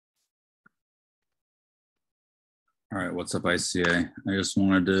All right, what's up, ICA? I just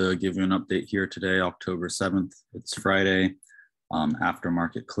wanted to give you an update here today, October 7th. It's Friday,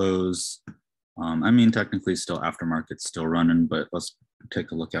 aftermarket close. I mean, technically still aftermarket's still running, but let's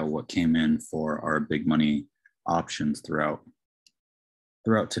take a look at what came in for our big money options throughout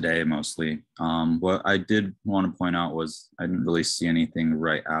today mostly. What I did want to point out was I didn't really see anything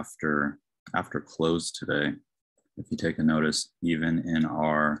right after close today. If you take a notice, even in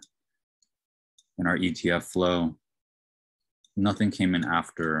our ETF flow, nothing came in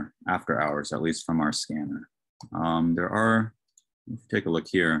after hours, at least from our scanner. There are, if you take a look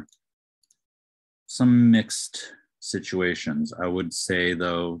here, some mixed situations. I would say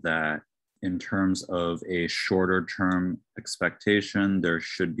though that in terms of a shorter term expectation, there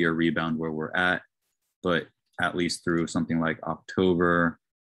should be a rebound where we're at, but at least through something like October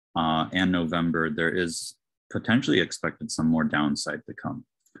and November, there is potentially expected some more downside to come.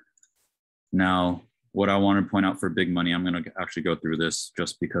 Now, what I want to point out for big money, I'm going to actually go through this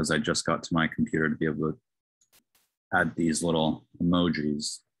just because I just got to my computer to be able to add these little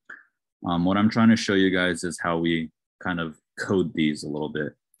emojis. What I'm trying to show you guys is how we kind of code these a little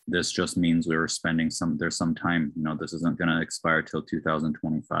bit. This just means we were spending there's some time, this isn't going to expire till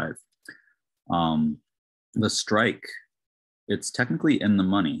 2025. The strike, it's technically in the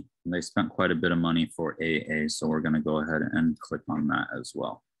money. They spent quite a bit of money for AA, so we're going to go ahead and click on that as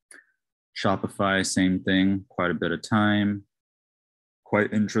well. Shopify, same thing, quite a bit of time.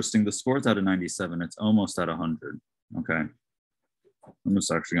 Quite interesting. The score's at a 97. It's almost at 100. Okay. I'm just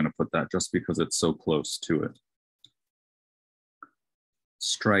actually going to put that just because it's so close to it.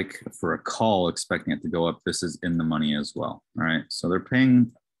 Strike for a call, expecting it to go up. This is in the money as well. All right. So they're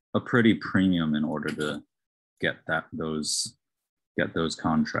paying a pretty premium in order to get those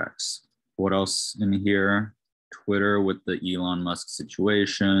contracts. What else in here? Twitter with the Elon Musk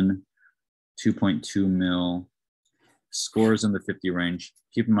situation. 2.2 mil, scores in the 50 range.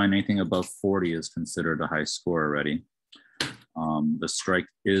 Keep in mind, anything above 40 is considered a high score already. The strike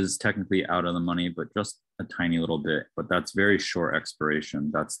is technically out of the money, but just a tiny little bit, but that's very short expiration.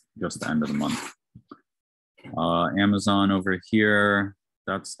 That's just the end of the month. Amazon over here,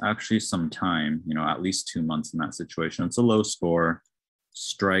 that's actually some time, at least 2 months in that situation. It's a low score.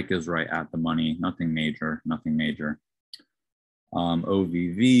 Strike is right at the money, nothing major.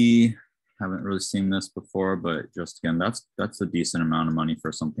 OVV, haven't really seen this before, but just again, that's a decent amount of money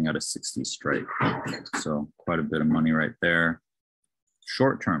for something at a 60 strike. So quite a bit of money right there.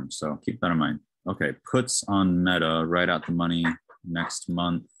 Short term, so keep that in mind. Okay, puts on Meta right at the money next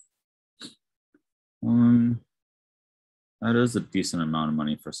month. That is a decent amount of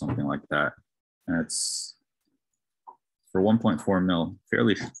money for something like that. And it's for 1.4 mil,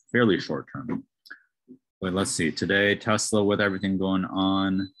 fairly short term. But let's see, today, Tesla with everything going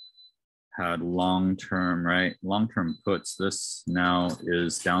on, had long-term, right? Long-term puts. This now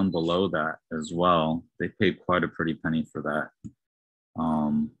is down below that as well. They paid quite a pretty penny for that.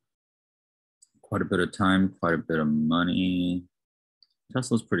 Quite a bit of time, quite a bit of money.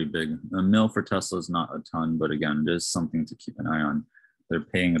 Tesla's pretty big. A mil for Tesla is not a ton, but again, it is something to keep an eye on. They're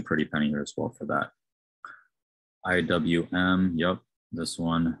paying a pretty penny here as well for that. IWM, yep, this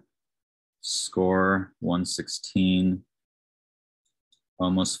one. Score 116.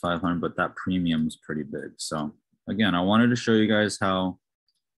 Almost 500, but that premium is pretty big. So again, I wanted to show you guys how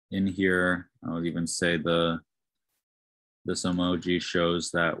in here, I would even say this emoji shows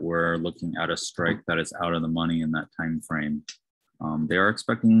that we're looking at a strike that is out of the money in that time frame. They are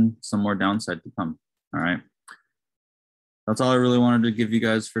expecting some more downside to come. All right. That's all I really wanted to give you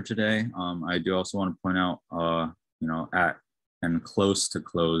guys for today. I do also want to point out, at and close to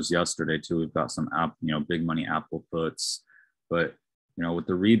close yesterday too, we've got some big money Apple puts, but with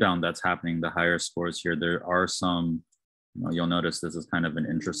the rebound that's happening, the higher scores here, there are some, you'll notice this is kind of an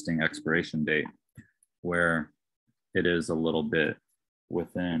interesting expiration date where it is a little bit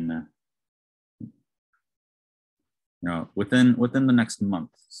within the next month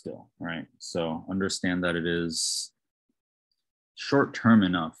still, right? So understand that it is short term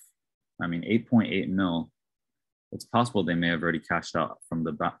enough. I mean, 8.8 mil, it's possible they may have already cashed out from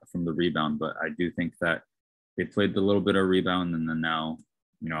the rebound, but I do think that they played the little bit of rebound, and then now,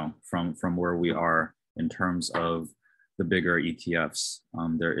 from where we are in terms of the bigger ETFs,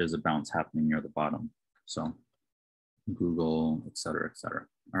 there is a bounce happening near the bottom. So Google, et cetera,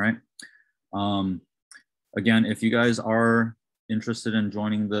 all right. Again, if you guys are interested in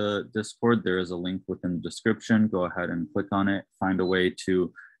joining the Discord, there is a link within the description. Go ahead and click on it, find a way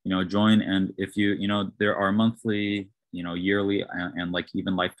to, join. And if there are monthly, yearly and like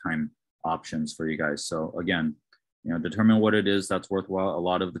even lifetime options for you guys. So again, determine what it is that's worthwhile. A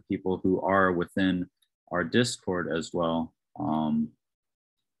lot of the people who are within our Discord as well.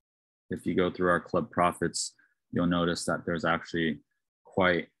 If you go through our Club Profits, you'll notice that there's actually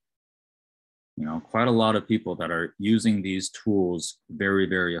quite a lot of people that are using these tools very,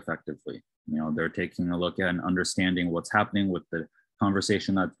 very effectively. They're taking a look at and understanding what's happening with the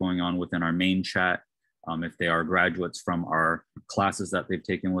conversation that's going on within our main chat. If they are graduates from our classes that they've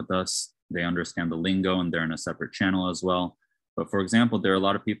taken with us, they understand the lingo and they're in a separate channel as well. But for example, there are a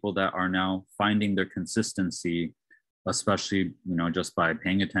lot of people that are now finding their consistency, especially, just by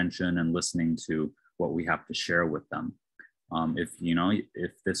paying attention and listening to what we have to share with them.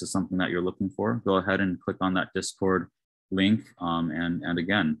 If this is something that you're looking for, go ahead and click on that Discord link. And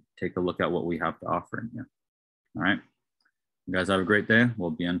again, take a look at what we have to offer in here. All right. You guys have a great day.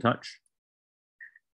 We'll be in touch.